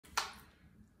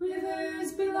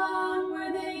Birds belong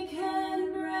where they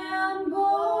can ramble.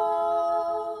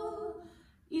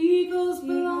 Eagles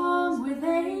belong where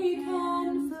they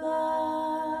can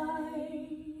fly.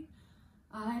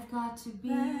 I've got to be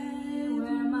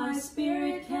where my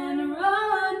spirit can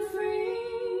run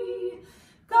free.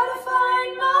 Gotta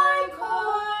find my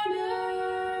corner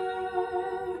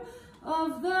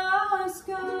of the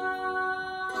sky.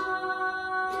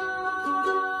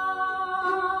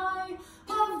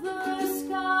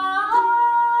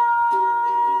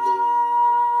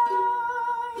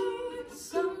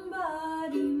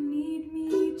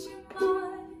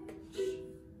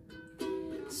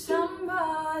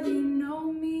 Somebody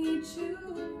know me too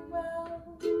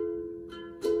well.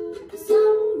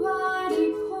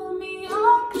 Somebody pull me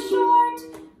up short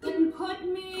and put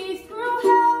me through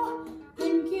hell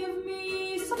and give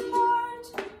me support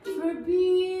for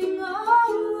being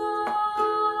alive,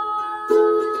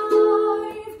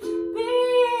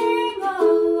 being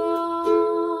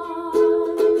alive,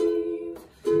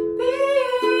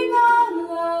 being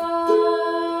alive.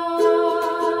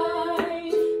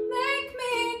 Make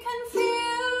me confused,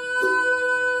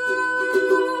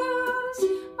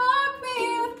 mock me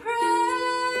with praise,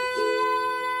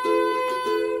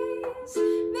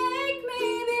 make me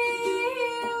be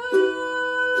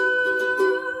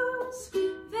used,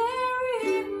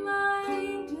 vary my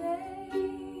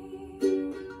days,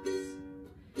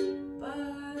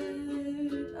 but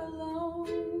alone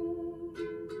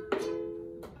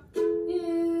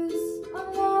is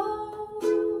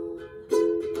alone,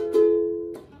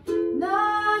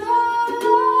 not alive.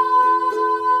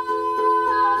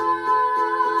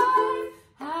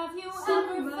 Have you ever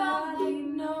felt like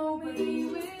nobody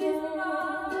was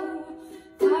there?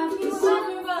 Have you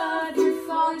ever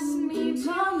thoughts me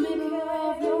to middle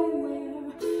of nowhere?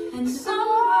 And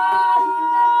someone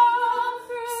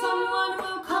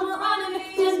will come running,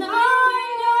 and I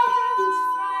know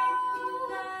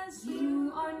as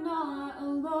you are not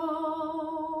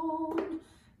alone.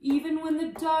 Even when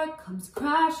the dark comes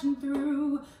crashing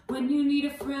through, when you need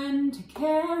a friend to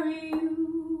carry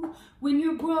you, when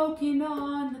you're broken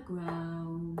on the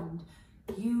ground,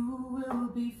 you will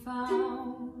be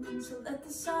found. So let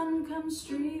the sun come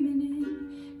streaming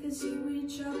in, 'cause you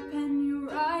reach up and you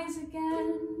rise again.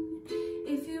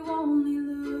 If you only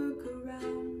look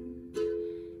around,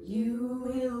 you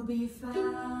will be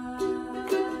found.